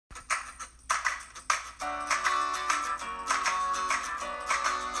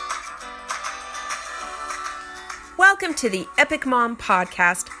Welcome to the Epic Mom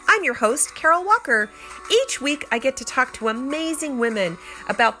Podcast. I'm your host, Carol Walker. Each week, I get to talk to amazing women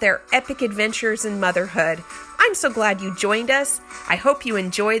about their epic adventures in motherhood. I'm so glad you joined us. I hope you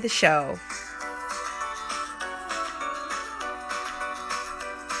enjoy the show.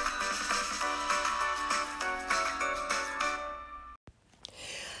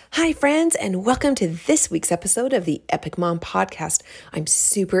 Hi, friends, and welcome to this week's episode of the Epic Mom Podcast. I'm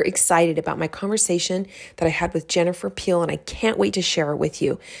super excited about my conversation that I had with Jennifer Peel, and I can't wait to share it with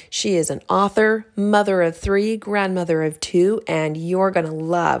you. She is an author, mother of 3, grandmother of 2, and you're going to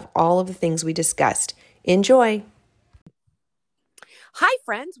love all of the things we discussed. Enjoy. Hi,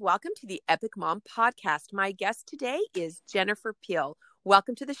 friends. Welcome to the Epic Mom Podcast. My guest today is Jennifer Peel.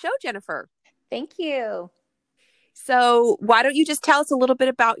 Welcome to the show, Jennifer. Thank you. So why don't you just tell us a little bit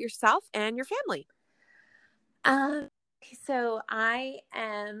about yourself and your family? So I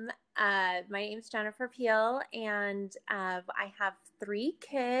am, my name's Jennifer Peel, and I have 3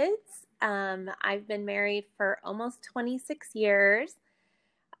 kids. I've been married for almost 26 years.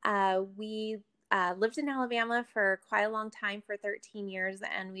 We lived in Alabama for quite a long time, for 13 years,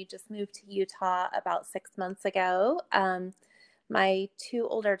 and we just moved to Utah about 6 months ago. My 2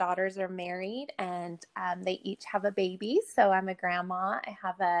 older daughters are married, and they each have a baby. So I'm a grandma. I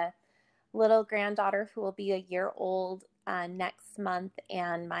have a little granddaughter who will be a year old next month,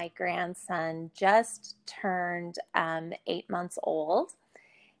 and my grandson just turned 8 months old.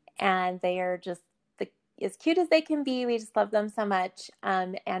 And they are just as cute as they can be. We just love them so much.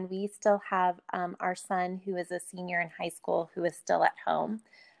 And we still have our son, who is a senior in high school, who is still at home.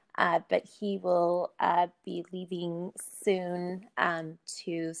 But he will be leaving soon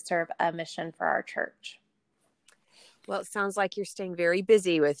to serve a mission for our church. Well, it sounds like you're staying very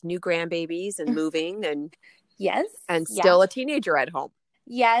busy with new grandbabies and moving and yes, and still a teenager at home.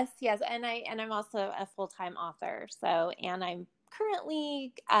 Yes. And I'm also a full-time author. So, and I'm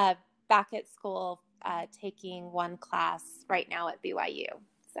currently back at school taking one class right now at BYU.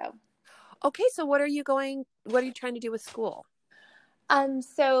 So, okay. So what are you trying to do with school? I'm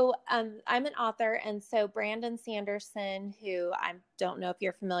an author, and so Brandon Sanderson, who I don't know if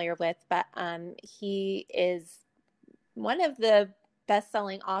you're familiar with, but he is one of the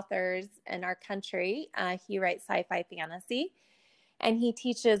best-selling authors in our country. He writes sci-fi fantasy, and he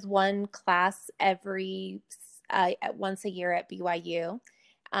teaches one class once a year at BYU.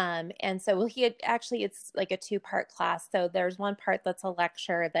 And so it's like a 2-part class. So there's one part that's a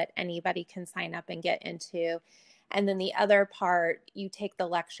lecture that anybody can sign up and get into. And then the other part, you take the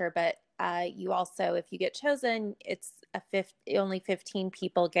lecture, but you also, if you get chosen, it's only 15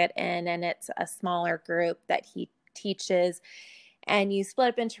 people get in, and it's a smaller group that he teaches. And you split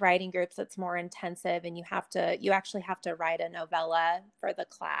up into writing groups that's more intensive, and you actually have to write a novella for the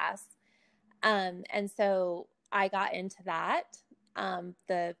class. And so I got into that.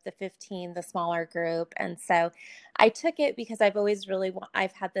 The 15, the smaller group. And so I took it because I've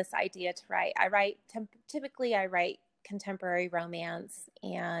had this idea to write. Typically I write contemporary romance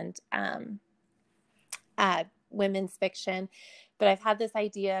and women's fiction, but I've had this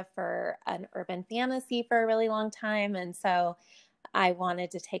idea for an urban fantasy for a really long time. And so I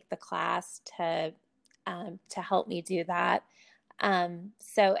wanted to take the class to help me do that.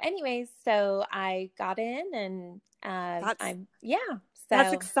 So I got in, and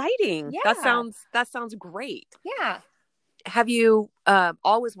that's exciting. Yeah. That sounds great. Yeah. Have you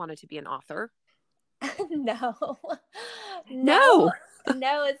always wanted to be an author? No. I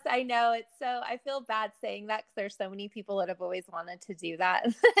know it's so, I feel bad saying that because there's so many people that have always wanted to do that.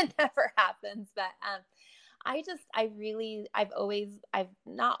 It never happens. But I've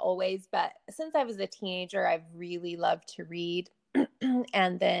not always, but since I was a teenager, I've really loved to read.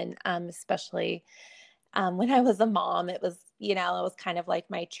 And then, especially, when I was a mom, it was kind of like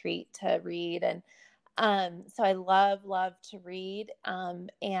my treat to read. And, so I love to read.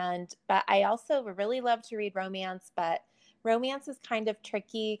 But I also really love to read romance, but romance is kind of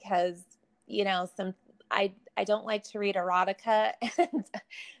tricky because, I don't like to read erotica.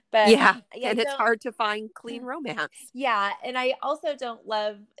 But and it's hard to find clean romance. Yeah. And I also not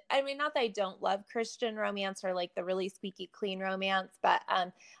that I don't love Christian romance or like the really squeaky clean romance, but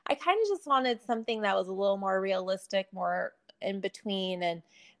I kind of just wanted something that was a little more realistic, more in between. And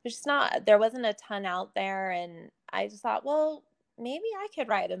there wasn't a ton out there. And I just thought, well, maybe I could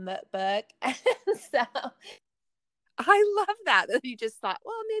write a book. So I love that you just thought,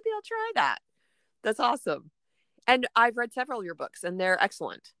 well, maybe I'll try that. That's awesome. And I've read several of your books, and they're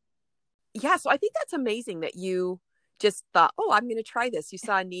excellent. Yeah, so I think that's amazing that you just thought, oh, I'm going to try this. You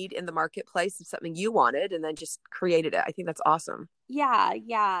saw a need in the marketplace of something you wanted and then just created it. I think that's awesome. Yeah.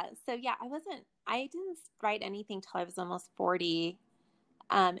 So I I didn't write anything till I was almost 40.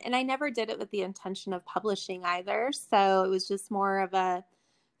 And I never did it with the intention of publishing either. So it was just more of a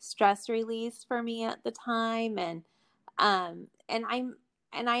stress release for me at the time. And I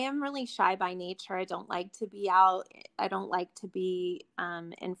am really shy by nature. I don't like to be out. I don't like to be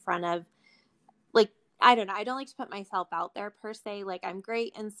in front of, like, I don't know. I don't like to put myself out there per se. Like, I'm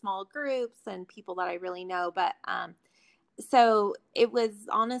great in small groups and people that I really know, but so it was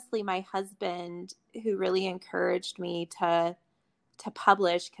honestly my husband who really encouraged me to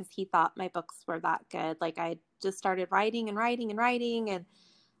publish, because he thought my books were that good. Like, I just started writing and writing and writing. And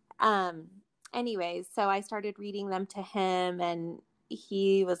um, anyways, so I started reading them to him, and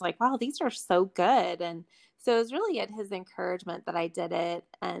he was like, wow, these are so good. And so it was really at his encouragement that I did it.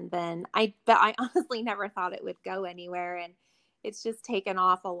 And then but I honestly never thought it would go anywhere. And it's just taken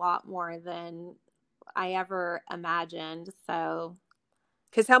off a lot more than I ever imagined. So,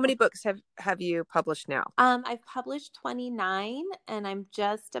 Because how many books have you published now? I've published 29, and I'm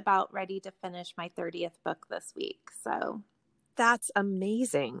just about ready to finish my 30th book this week. So, That's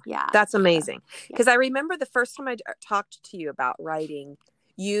amazing. yeah. That's amazing. Yeah. Because I remember the first time I talked to you about writing,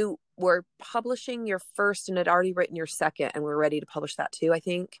 you were publishing your first and had already written your second, and we're ready to publish that too, I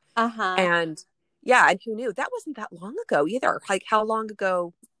think. Uh-huh. And yeah, and who knew? That wasn't that long ago either. Like, how long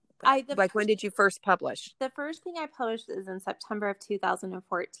ago? Like, when did you first publish? The first thing I published is in September of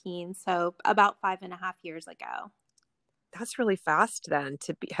 2014, so about 5.5 years ago. That's really fast then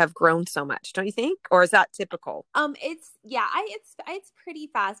to have grown so much, don't you think? Or is that typical? It's pretty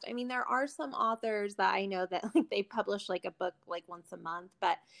fast. I mean, there are some authors that I know that like they publish like a book like once a month,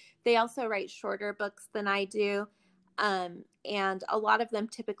 but they also write shorter books than I do. And a lot of them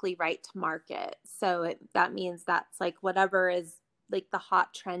typically write to market. So that means that's like whatever is like the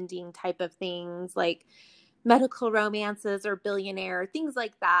hot trending type of things, like medical romances or billionaire, things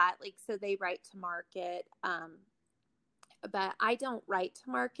like that. Like, so they write to market. But I don't write to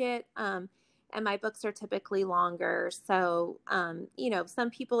market. And my books are typically longer. So, some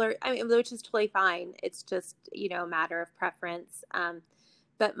people are, I mean, which is totally fine. It's just, a matter of preference.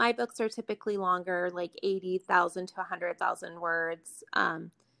 But my books are typically longer, like 80,000 to 100,000 words,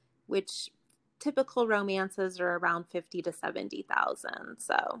 which typical romances are around 50 to 70,000.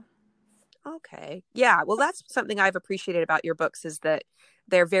 So. Okay. Yeah. Well, that's something I've appreciated about your books is that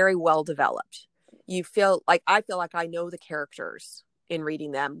they're very well developed. I feel like I know the characters in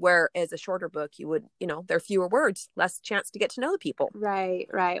reading them, whereas a shorter book, you would, there are fewer words, less chance to get to know the people. Right.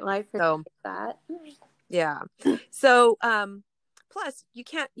 Well, I appreciate that. Yeah. So, plus you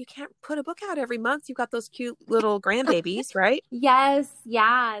can't put a book out every month. You've got those cute little grandbabies, right? Yes.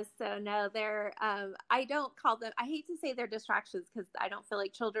 Yeah. So no, I don't call them, I hate to say they're distractions because I don't feel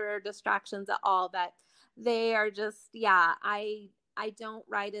like children are distractions at all, but they are just, yeah, I don't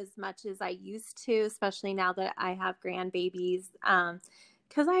write as much as I used to, especially now that I have grandbabies.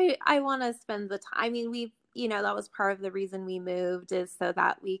 Cause I want to spend the time. I mean, that was part of the reason we moved, is so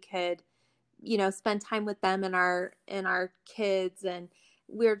that we could, spend time with them and our kids. And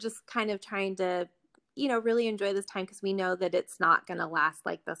we're just kind of trying to, really enjoy this time, because we know that it's not going to last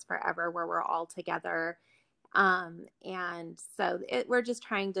like this forever, where we're all together. And so we're just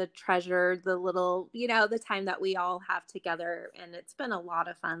trying to treasure the little, the time that we all have together. And it's been a lot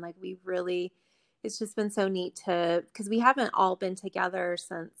of fun. Like, it's just been so neat because we haven't all been together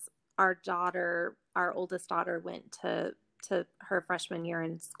since our oldest daughter went to her freshman year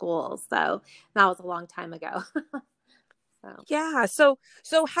in school. So that was a long time ago. So. Yeah. So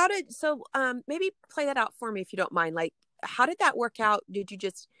maybe play that out for me if you don't mind. Like, how did that work out? Did you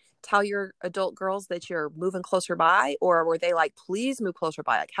just tell your adult girls that you're moving closer by, or were they like, please move closer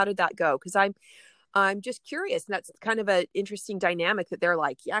by? Like, how did that go? Because I'm just curious, and that's kind of an interesting dynamic that they're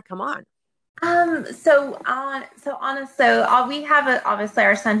like, yeah, come on. We have obviously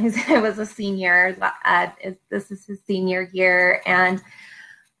our son who was a senior. This is his senior year, and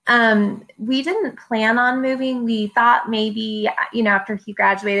we didn't plan on moving. We thought maybe, after he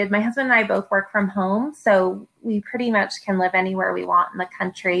graduated, my husband and I both work from home, so we pretty much can live anywhere we want in the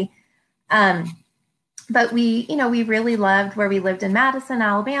country. But we really loved where we lived in Madison,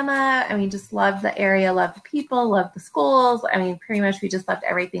 Alabama, and we just loved the area, loved the people, loved the schools. I mean, pretty much we just loved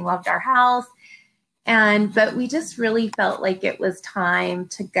everything, loved our house. But we just really felt like it was time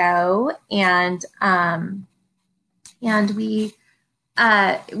to go. And we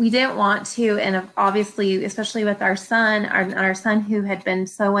didn't want to. And obviously, especially with our son who had been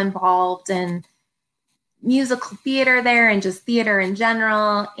so involved in musical theater there and just theater in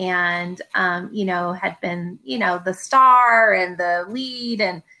general, and had been the star and the lead,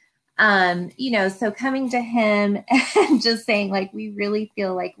 and So coming to him and just saying, like, we really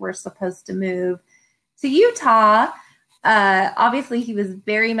feel like we're supposed to move to Utah. Obviously, he was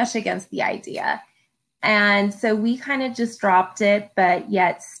very much against the idea. And so we kind of just dropped it, but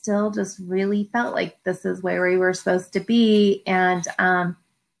yet still just really felt like this is where we were supposed to be. And,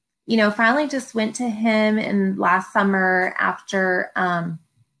 finally just went to him in last summer after,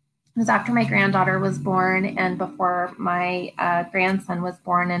 it was after my granddaughter was born and before my grandson was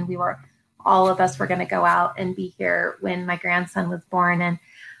born. And all of us were going to go out and be here when my grandson was born.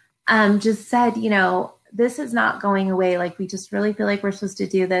 And just said, this is not going away. Like, we just really feel like we're supposed to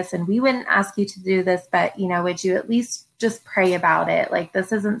do this. And we wouldn't ask you to do this, but, would you at least just pray about it? Like,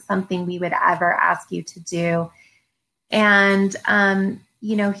 this isn't something we would ever ask you to do. And,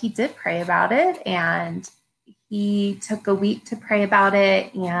 he did pray about it, and he took a week to pray about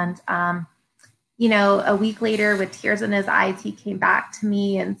it. And, a week later, with tears in his eyes, he came back to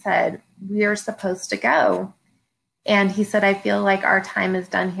me and said, we're supposed to go. And he said, I feel like our time is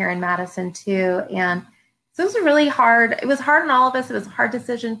done here in Madison too. And so it was really hard. It was hard on all of us. It was a hard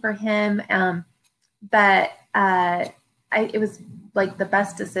decision for him. But it was like the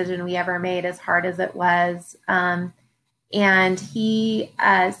best decision we ever made, as hard as it was. And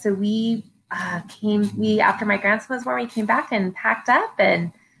after my grandson was born, we came back and packed up,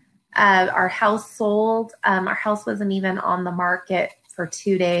 and our house sold. Our house wasn't even on the market for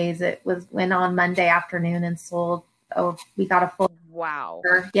 2 days. Went on Monday afternoon and sold. Oh, we got a full. Wow.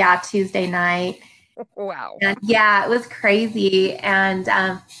 Yeah, Tuesday night. Wow. And yeah, it was crazy. And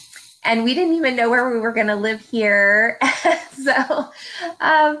we didn't even know where we were going to live here. So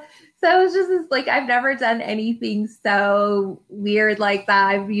it was just like, I've never done anything so weird like that.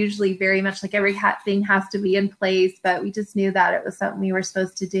 I'm usually very much like everything has to be in place, but we just knew that it was something we were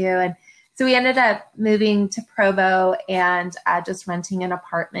supposed to do. And so we ended up moving to Provo and just renting an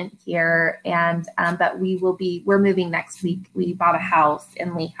apartment here. And but we're moving next week. We bought a house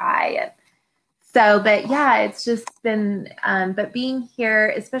in Lehigh. And so, but yeah, it's just been, but being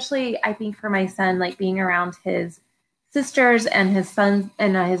here, especially I think for my son, like being around his sisters and his sons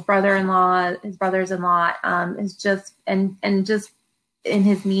and his brothers-in-law, is just, and just in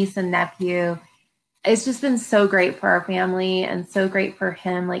his niece and nephew, it's just been so great for our family and so great for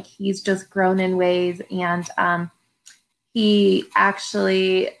him. Like, he's just grown in ways. And he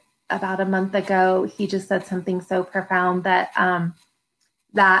actually, about a month ago, he just said something so profound that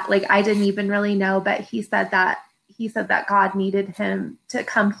like I didn't even really know, but he said that God needed him to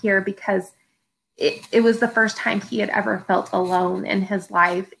come here because it was the first time he had ever felt alone in his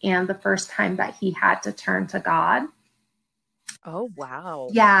life, and the first time that he had to turn to God. Oh, wow.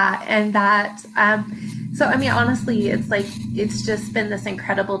 Yeah. And that, so, I mean, honestly, it's just been this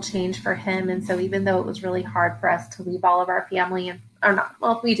incredible change for him. And so even though it was really hard for us to leave all of our family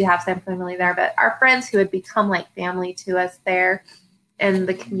we do have some family there, but our friends who had become like family to us there and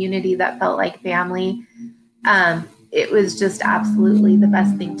the community that felt like family, it was just absolutely the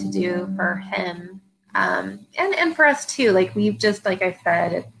best thing to do for him. And for us too, like we've just, like I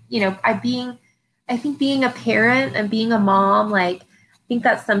said, I think being a parent and being a mom, like, I think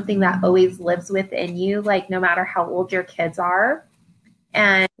that's something that always lives within you, like no matter how old your kids are.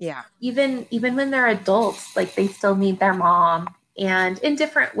 And yeah, even when they're adults, like they still need their mom, and in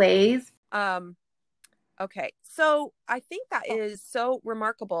different ways. Okay. So I think that is so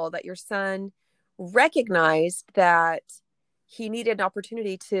remarkable that your son recognized that he needed an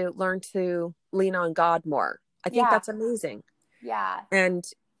opportunity to learn to lean on God more. I think that's amazing. Yeah. And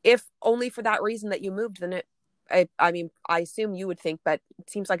if only for that reason that you moved, then I mean, I assume you would think, but it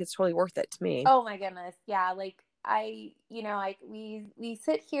seems like it's totally worth it to me. Oh my goodness. Yeah. Like we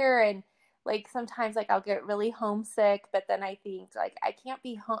sit here and like sometimes like I'll get really homesick, but then I think like I can't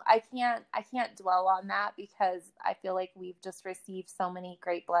be home. I can't dwell on that because I feel like we've just received so many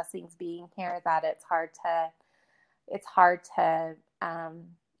great blessings being here that it's hard to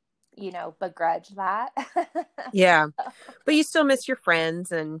begrudge that. Yeah. But you still miss your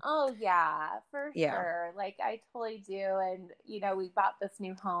friends and oh yeah, for sure. Like I totally do. And we bought this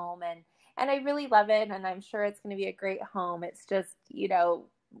new home and I really love it, and I'm sure it's going to be a great home. It's just,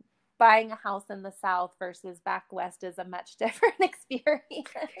 buying a house in the South versus back West is a much different experience.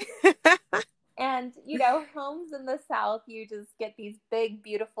 And, homes in the South, you just get these big,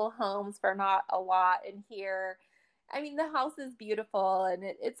 beautiful homes for not a lot. And here, I mean, the house is beautiful and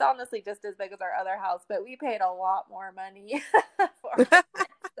it's honestly just as big as our other house, but we paid a lot more money for it.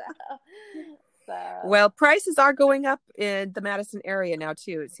 Well, prices are going up in the Madison area now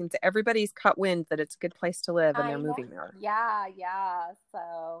too. It seems that everybody's caught wind that it's a good place to live and they're moving there. Yeah.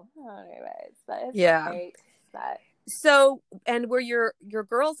 So anyways, but it's great. But So, and were your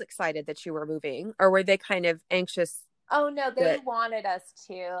girls excited that you were moving, or were they kind of anxious? Oh no, they That wanted us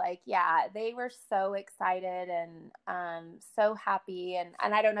to. Like, yeah, they were so excited and so happy. And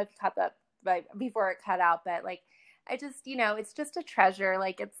I don't know if you caught that before it cut out, but like I just, it's just a treasure.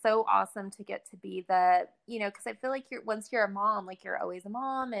 Like it's so awesome to get to be the, because I feel like once you're a mom, like you're always a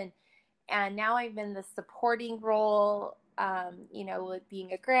mom, and now I'm in the supporting role, with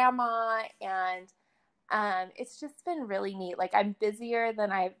being a grandma, and it's just been really neat. Like I'm busier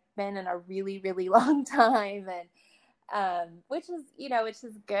than I've been in a really, really long time, and which is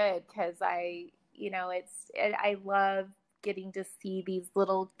good because I love getting to see these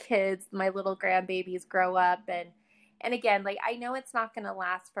little kids, my little grandbabies grow up, and again, like I know it's not going to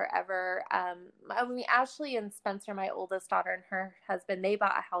last forever. I mean, Ashley and Spencer, my oldest daughter, and her husband, they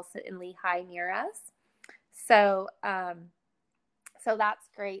bought a house in Lehigh near us, so so that's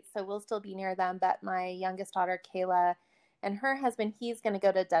great. So we'll still be near them. But my youngest daughter, Kayla, and her husband, he's going to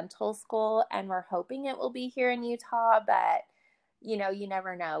go to dental school, and we're hoping it will be here in Utah, but you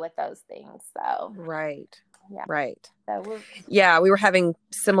never know with those things. So, right, yeah. right. So we were having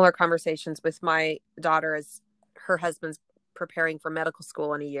similar conversations with my daughter as her husband's preparing for medical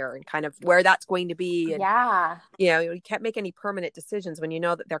school in a year and kind of where that's going to be. And, yeah. You can't make any permanent decisions when you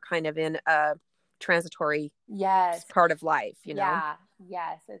know that they're kind of in a transitory part of life, Yeah.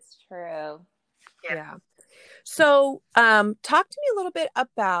 Yes, it's true. Yeah. So, talk to me a little bit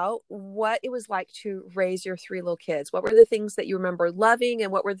about what it was like to raise your three little kids. What were the things that you remember loving,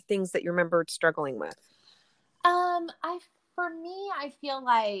 and what were the things that you remembered struggling with? For me, I feel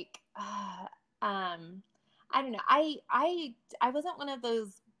like, I don't know. I wasn't one of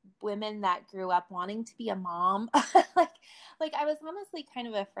those women that grew up wanting to be a mom. like I was honestly kind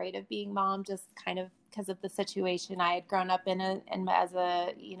of afraid of being mom, just kind of because of the situation I had grown up in, and as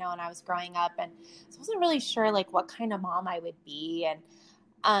a, when I was growing up, and so I wasn't really sure like what kind of mom I would be.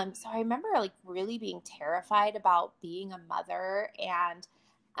 And so I remember like really being terrified about being a mother.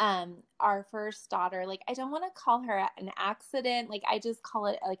 And our first daughter, like I don't want to call her an accident, like I just call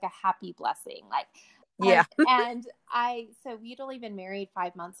it like a happy blessing. Like Yeah. and so we'd only been married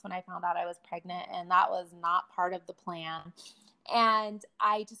 5 months when I found out I was pregnant, and that was not part of the plan. And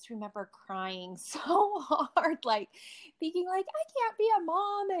I just remember crying so hard, like thinking like, I can't be a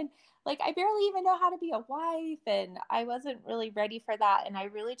mom. And like, I barely even know how to be a wife. And I wasn't really ready for that. And I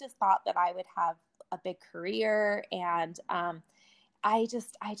really just thought that I would have a big career. And, I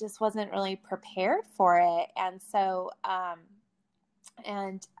just wasn't really prepared for it. And so, but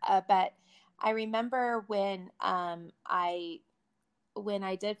I remember when I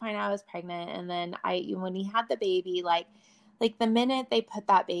did find out I was pregnant, and then when we had the baby, like the minute they put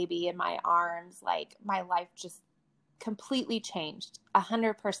that baby in my arms, like my life just completely changed,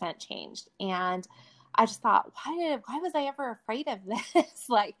 100% changed. And I just thought, why was I ever afraid of this?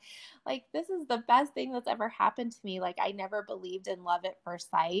 like this is the best thing that's ever happened to me. Like I never believed in love at first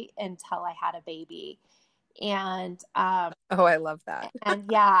sight until I had a baby. And oh, I love that. And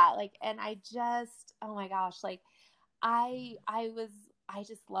yeah, like, and I just, oh my gosh, like I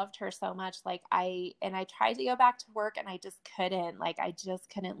just loved her so much. Like I tried to go back to work, and I just couldn't. Like I just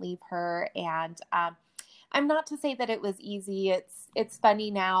couldn't leave her. And I'm not to say that it was easy. It's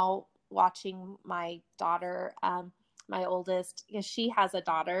funny now watching my daughter, my oldest, because she has a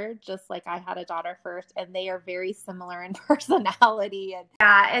daughter just like I had a daughter first, and they are very similar in personality. And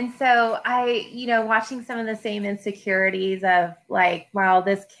yeah, and so I, watching some of the same insecurities of like, wow,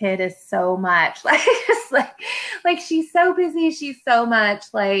 this kid is so much like just like she's so busy, she's so much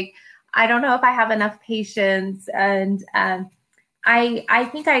like I don't know if I have enough patience. And I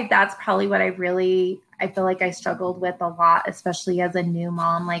think that's probably what I feel like I struggled with a lot, especially as a new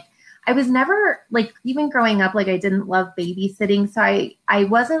mom. Like I was never like, even growing up, like I didn't love babysitting. So I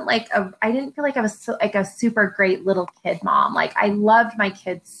wasn't like, I didn't feel like I was so, like a super great little kid mom. Like I loved my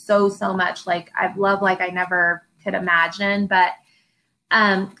kids so much. Like I've loved like I never could imagine, but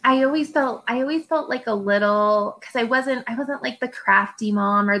I always felt like a little, cause I wasn't like the crafty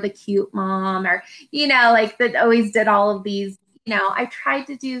mom or the cute mom or, like that always did all of these, I tried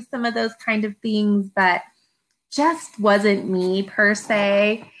to do some of those kind of things, but just wasn't me per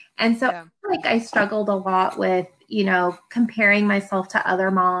se. And so I feel like I struggled a lot with, comparing myself to other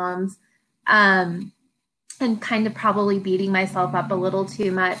moms, and kind of probably beating myself up a little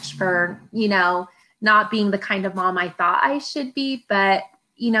too much for, not being the kind of mom I thought I should be. But,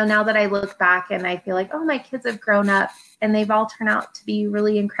 now that I look back and I feel like, oh, my kids have grown up and they've all turned out to be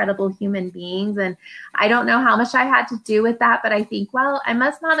really incredible human beings. And I don't know how much I had to do with that, but I think, well, I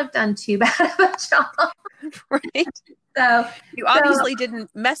must not have done too bad of a job. Right. So, You so obviously didn't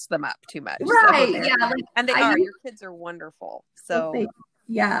mess them up too much. So right, there. yeah, like And they I are. used Your kids are wonderful. to So think,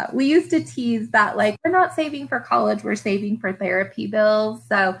 yeah, we used to tease that like we're not saving for college, we're saving for therapy bills.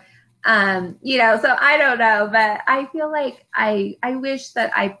 So, so I don't know, but I feel like I wish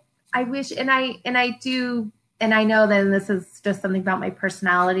that I wish, and I do, and I know that this is just something about my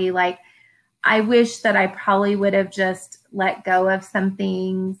personality. Like I wish that I probably would have just let go of some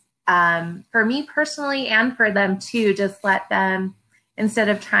things, for me personally and for them too. Just let them, instead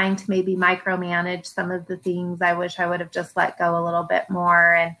of trying to maybe micromanage some of the things, I wish I would have just let go a little bit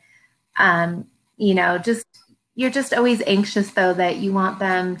more. And, just, you're just always anxious though that you want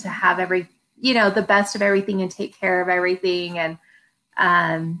them to have the best of everything and take care of everything. And,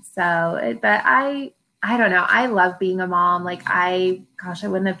 but I don't know. I love being a mom. Like I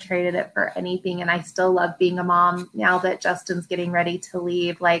wouldn't have traded it for anything. And I still love being a mom now that Justin's getting ready to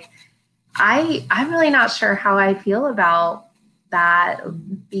leave. Like I'm really not sure how I feel about that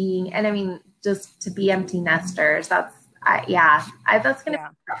being, and I mean, just to be empty nesters. That's going to yeah. be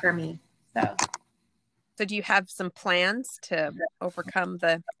hard for me. So. So do you have some plans to overcome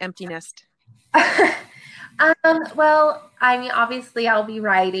the empty nest? Well, I mean, obviously I'll be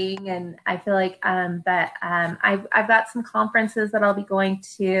writing, and I feel like that I've got some conferences that I'll be going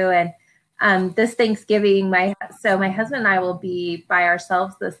to, and this Thanksgiving, my husband and I will be by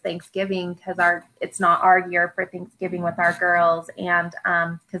ourselves this Thanksgiving because it's not our year for Thanksgiving with our girls, and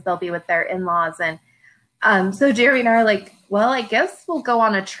because they'll be with their in-laws, and so Jeremy and I are like, well, I guess we'll go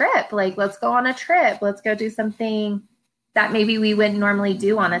on a trip. Like, let's go on a trip. Let's go do something that maybe we wouldn't normally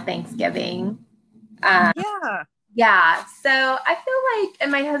do on a Thanksgiving. Yeah. Yeah. So I feel like,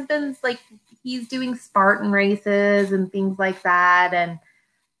 and my husband's like, he's doing Spartan races and things like that.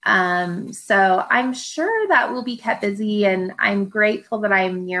 And so I'm sure that we'll be kept busy. And I'm grateful that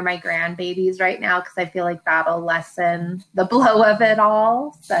I'm near my grandbabies right now because I feel like that'll lessen the blow of it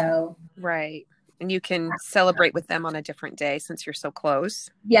all. So, Right. And you can celebrate with them on a different day since you're so close.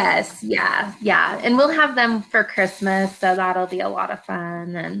 yes. Yeah. Yeah. And we'll have them for Christmas. So that'll be a lot of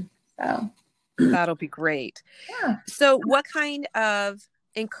fun. And so, That'll be great. yeah. So what kind of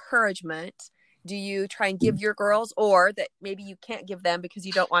encouragement do you try and give your girls, or that maybe you can't give them because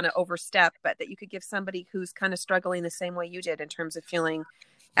you don't want to overstep, but that you could give somebody who's kind of struggling the same way you did in terms of feeling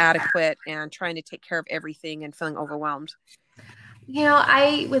adequate and trying to take care of everything and feeling overwhelmed?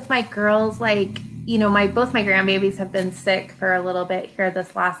 With my girls, like, both my grandbabies have been sick for a little bit here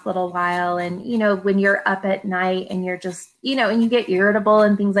this last little while. And, when you're up at night and you're just, and you get irritable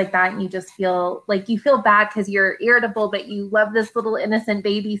and things like that, and you just feel like you feel bad because you're irritable, but you love this little innocent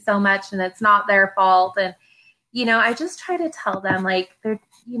baby so much and it's not their fault. And, I just try to tell them, like,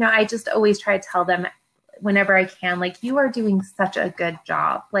 I just always try to tell them whenever I can, like, you are doing such a good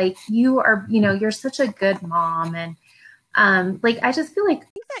job. Like, you are, you're such a good mom. And, like I just feel like I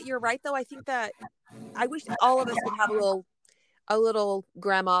think that you're right, though. I think that I wish all of us would have a little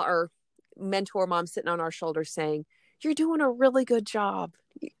grandma or mentor mom sitting on our shoulders saying, "You're doing a really good job.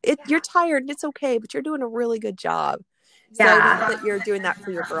 You're tired. It's okay, but you're doing a really good job." So I love yeah, that you're doing that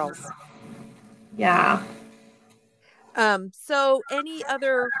for your girls. yeah. So any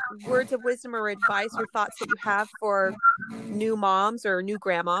other words of wisdom or advice or thoughts that you have for new moms or new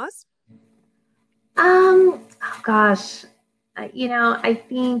grandmas? Oh gosh, I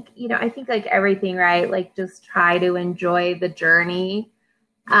think like everything, right? Like just try to enjoy the journey,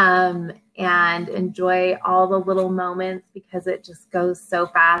 and enjoy all the little moments because it just goes so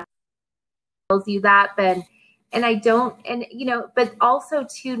fast. Tells you that, then, and I don't, and but also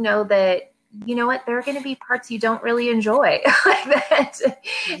to know that what there are going to be parts you don't really enjoy like that,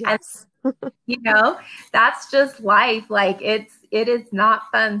 and Yes. you know that's just life. Like it is not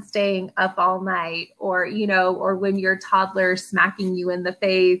fun staying up all night, or or when your toddler smacking you in the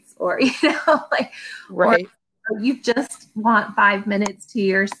face, or like, or Right. you just want 5 minutes to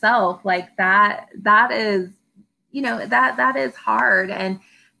yourself, like that is that is hard. And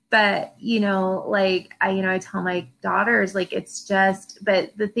but like I tell my daughters, like it's just,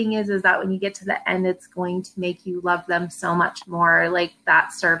 but the thing is that when you get to the end, it's going to make you love them so much more. Like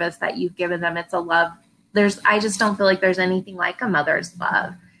that service that you've given them, it's a love. I just don't feel like there's anything like a mother's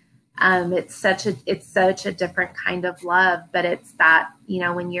love. It's such a different kind of love, but it's that,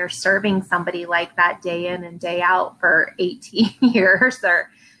 when you're serving somebody like that day in and day out for 18 years, or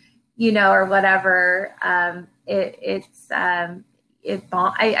or whatever, I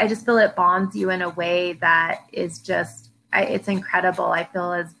just feel it bonds you in a way that is just, it's incredible. I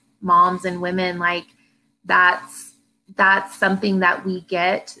feel as moms and women, like that's something that we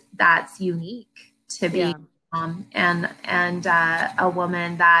get that's unique to be Yeah. a mom and a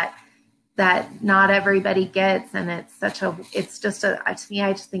woman, that that not everybody gets. And to me,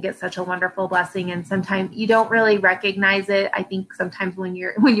 I just think it's such a wonderful blessing. And sometimes you don't really recognize it. I think sometimes when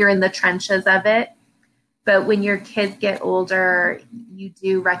you're in the trenches of it, but when your kids get older, you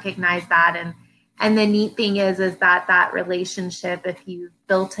do recognize that. And the neat thing is that relationship, if you've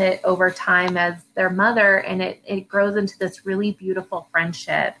built it over time as their mother, and it grows into this really beautiful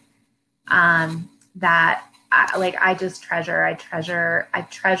friendship, that I just treasure. I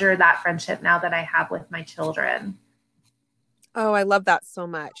treasure that friendship now that I have with my children. Oh, I love that so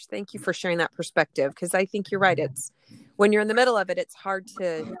much. Thank you for sharing that perspective, because I think you're right. It's when you're in the middle of it, it's hard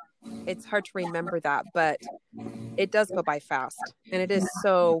to remember that, but it does go by fast, and it is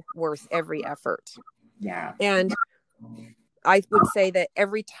so worth every effort. Yeah. And I would say that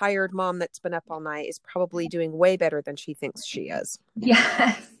every tired mom that's been up all night is probably doing way better than she thinks she is.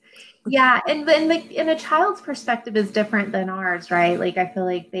 Yes. Yeah. And a child's perspective is different than ours, right? Like, I feel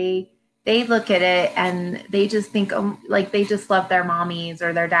like they look at it and they just think, like, they just love their mommies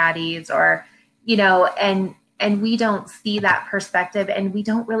or their daddies, or, and we don't see that perspective, and we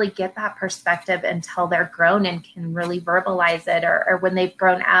don't really get that perspective until they're grown and can really verbalize it, or when they've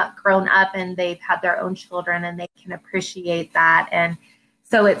grown up and they've had their own children and they can appreciate that. And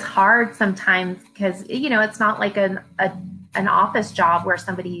so it's hard sometimes because, it's not like an office job where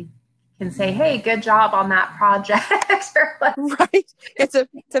somebody can say, "Hey, good job on that project." Right. It's a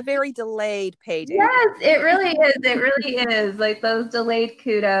very delayed payday. Yes, it really is. It really is, like those delayed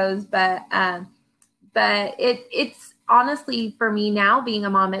kudos. But it's honestly, for me now being a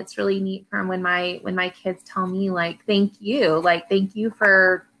mom, it's really neat from when my kids tell me, like, thank you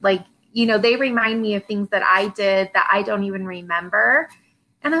for, like, they remind me of things that I did that I don't even remember.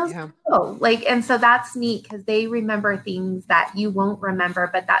 And I was like, oh, like, and so that's neat because they remember things that you won't remember,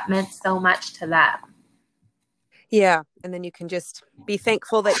 but that meant so much to them. Yeah. And then you can just be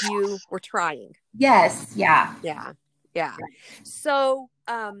thankful that you were trying. Yes. Yeah. Yeah. Yeah. So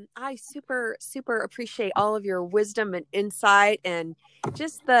I super, super appreciate all of your wisdom and insight, and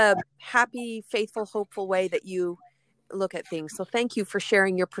just the happy, faithful, hopeful way that you look at things. So thank you for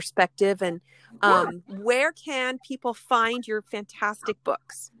sharing your perspective. And where can people find your fantastic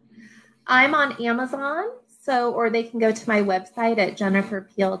books? I'm on Amazon. Or they can go to my website at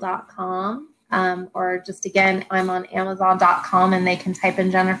jenniferpeel.com. Or just, again, I'm on Amazon.com, and they can type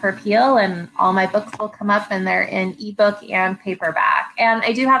in Jennifer Peel and all my books will come up, and they're in ebook and paperback. And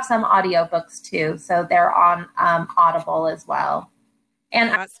I do have some audiobooks too. So they're on Audible as well. And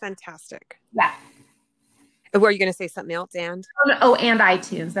that's fantastic. Yeah. Were you going to say something else, and? Oh, and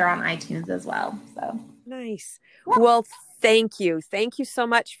iTunes. They're on iTunes as well. So nice. Well, thank you. Thank you so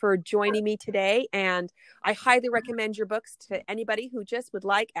much for joining me today. And I highly recommend your books to anybody who just would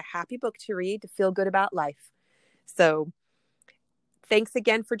like a happy book to read to feel good about life. So thanks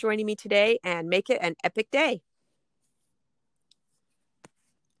again for joining me today, and make it an epic day.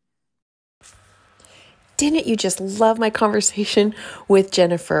 Didn't you just love my conversation with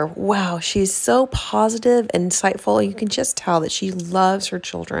Jennifer? Wow, she's so positive and insightful. You can just tell that she loves her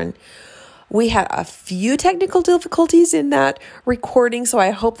children. We had a few technical difficulties in that recording, so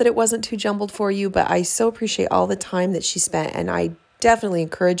I hope that it wasn't too jumbled for you, but I so appreciate all the time that she spent, and I definitely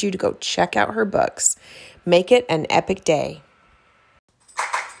encourage you to go check out her books. Make it an epic day.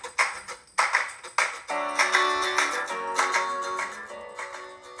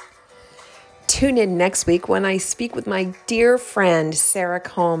 Tune in next week when I speak with my dear friend, Sarah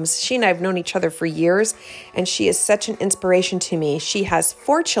Combs. She and I have known each other for years, and she is such an inspiration to me. She has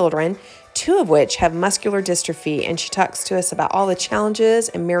 4 children, 2 of which have muscular dystrophy, and she talks to us about all the challenges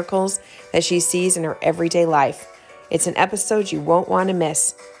and miracles that she sees in her everyday life. It's an episode you won't want to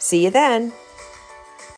miss. See you then.